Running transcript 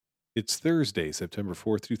It's Thursday, September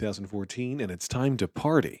 4th, 2014, and it's time to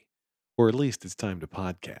party. Or at least it's time to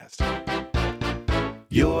podcast.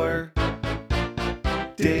 Your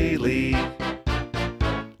Daily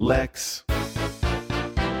Lex.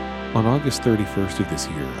 On August 31st of this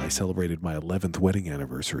year, I celebrated my 11th wedding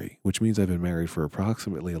anniversary, which means I've been married for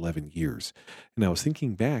approximately 11 years. And I was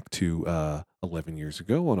thinking back to 11 years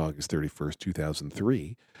ago on August 31st,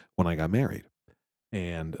 2003, when I got married.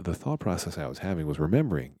 And the thought process I was having was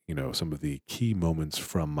remembering, some of the key moments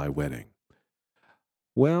from my wedding.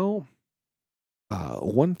 Well,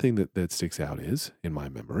 one thing that sticks out is, in my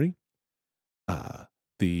memory, uh,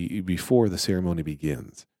 the before the ceremony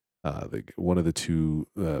begins, one of the two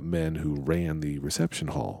men who ran the reception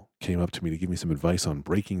hall came up to me to give me some advice on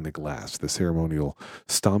breaking the glass, the ceremonial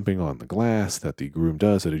stomping on the glass that the groom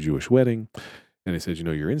does at a Jewish wedding. And he said,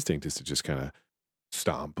 your instinct is to just kind of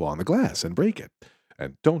stomp on the glass and break it.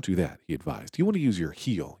 And don't do that, he advised. You want to use your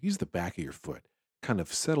heel, use the back of your foot, kind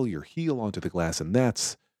of settle your heel onto the glass, and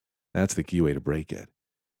that's the key way to break it.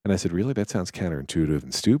 And I said, really? That sounds counterintuitive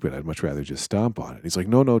and stupid. I'd much rather just stomp on it. He's like,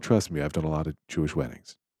 no, trust me. I've done a lot of Jewish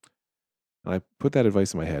weddings. And I put that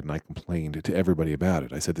advice in my head and I complained to everybody about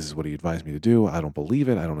it. I said, this is what he advised me to do. I don't believe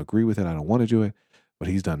it. I don't agree with it. I don't want to do it. But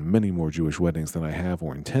he's done many more Jewish weddings than I have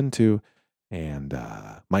or intend to. And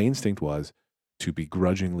my instinct was to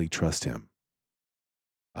begrudgingly trust him.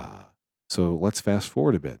 So let's fast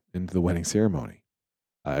forward a bit into the wedding ceremony.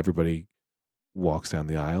 Everybody walks down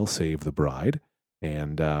the aisle, save the bride.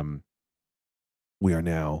 And we are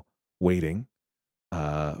now waiting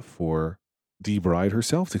for the bride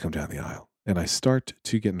herself to come down the aisle. And I start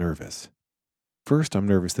to get nervous. First, I'm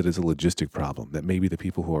nervous that it's a logistic problem, that maybe the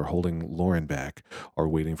people who are holding Lauren back are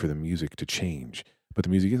waiting for the music to change. But the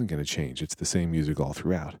music isn't going to change. It's the same music all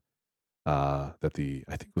throughout. I think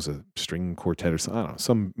it was a string quartet or something. I don't know.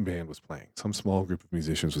 Some band was playing. Some small group of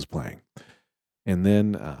musicians was playing. And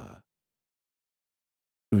then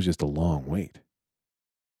it was just a long wait.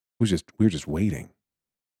 We were just waiting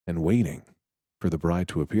and waiting for the bride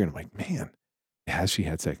to appear. And I'm like, man, has she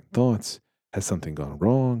had second thoughts? Has something gone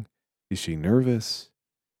wrong? Is she nervous?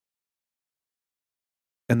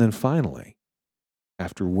 And then finally,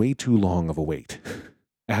 after way too long of a wait,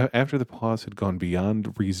 after the pause had gone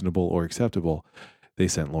beyond reasonable or acceptable, they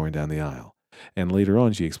sent Lauren down the aisle. And later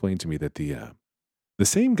on, she explained to me that the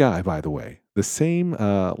same guy, by the way, the same,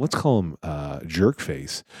 let's call him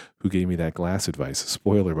Jerkface, who gave me that glass advice.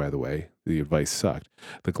 Spoiler, by the way, the advice sucked.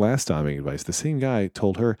 The glass stomping advice, the same guy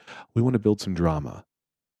told her, we want to build some drama.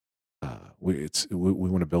 We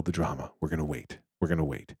want to build the drama. We're going to wait. We're going to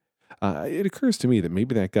wait. It occurs to me that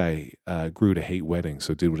maybe that guy grew to hate weddings,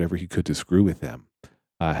 so did whatever he could to screw with them,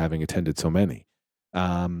 having attended so many.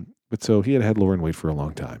 But so he had Lauren wait for a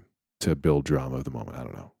long time to build drama of the moment. I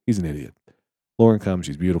don't know. He's an idiot. Lauren comes.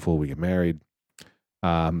 She's beautiful. We get married.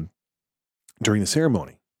 During the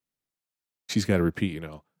ceremony, she's got to repeat,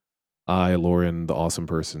 I, Lauren, the awesome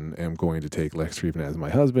person, am going to take Lex Friedman as my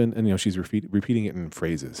husband. And, she's repeating it in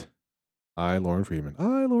phrases. I, Lauren Friedman.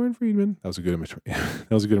 I, Lauren Friedman. That was a good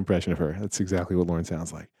impression of her. That's exactly what Lauren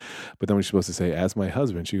sounds like. But then when she's supposed to say, as my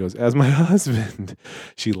husband, she goes, as my husband.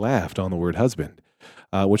 She laughed on the word husband,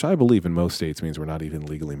 which I believe in most states means we're not even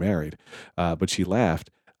legally married. But she laughed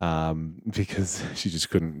because she just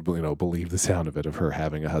couldn't, believe the sound of it, of her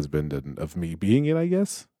having a husband and of me being it, I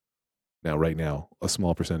guess. Now, right now, a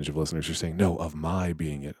small percentage of listeners are saying, no, of my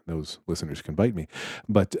being it. Those listeners can bite me.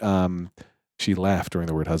 But she laughed during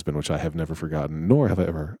the word husband, which I have never forgotten, nor have I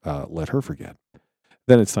ever let her forget.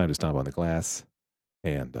 Then it's time to stomp on the glass.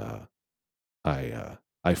 And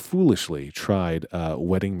I foolishly tried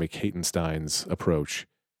Wedding McHatenstein's approach,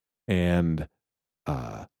 and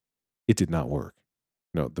it did not work.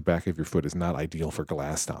 No, the back of your foot is not ideal for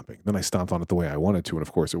glass stomping. Then I stomped on it the way I wanted to, and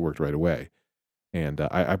of course it worked right away. And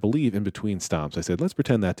I believe in between stomps, I said, let's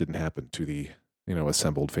pretend that didn't happen to the,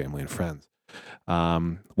 assembled family and friends.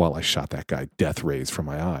 While I shot that guy death rays from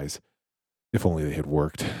my eyes. If only they had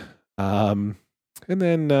worked. And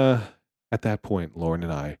then at that point, Lauren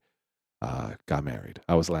and I got married.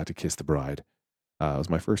 I was allowed to kiss the bride. It was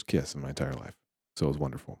my first kiss in my entire life. So it was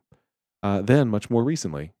wonderful. Then, much more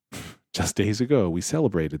recently, just days ago, we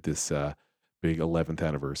celebrated this big 11th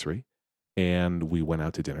anniversary. And we went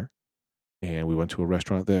out to dinner. And we went to a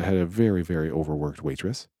restaurant that had a very, very overworked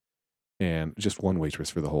waitress. And just one waitress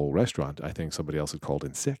for the whole restaurant. I think somebody else had called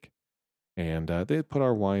in sick. And they had put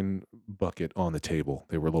our wine bucket on the table.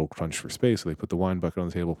 They were a little crunched for space, so they put the wine bucket on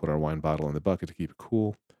the table, put our wine bottle in the bucket to keep it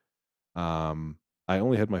cool. I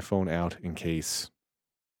only had my phone out in case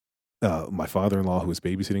my father-in-law, who was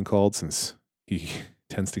babysitting, called, since he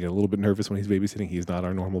tends to get a little bit nervous when he's babysitting. He's not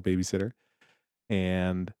our normal babysitter.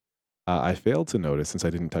 And I failed to notice, since I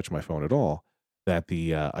didn't touch my phone at all, that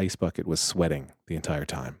the ice bucket was sweating the entire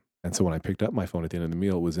time. And so when I picked up my phone at the end of the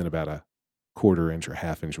meal, it was in about a quarter inch or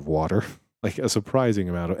half inch of water, like a surprising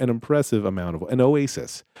amount of, an impressive amount of, an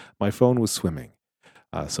oasis. My phone was swimming.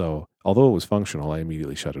 So although it was functional, I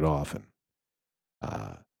immediately shut it off and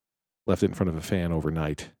left it in front of a fan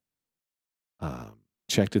overnight.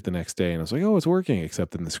 Checked it the next day and I was like, oh, it's working,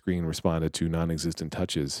 except then the screen responded to non-existent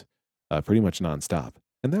touches pretty much nonstop.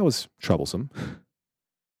 And that was troublesome.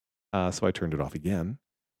 So I turned it off again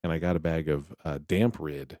and I got a bag of Damp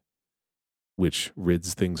Rid, which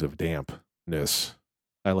rids things of dampness.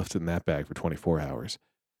 I left it in that bag for 24 hours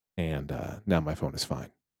and now my phone is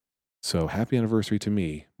fine. So happy anniversary to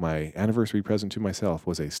me. My anniversary present to myself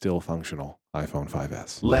was a still functional iPhone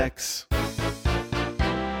 5S. Lex.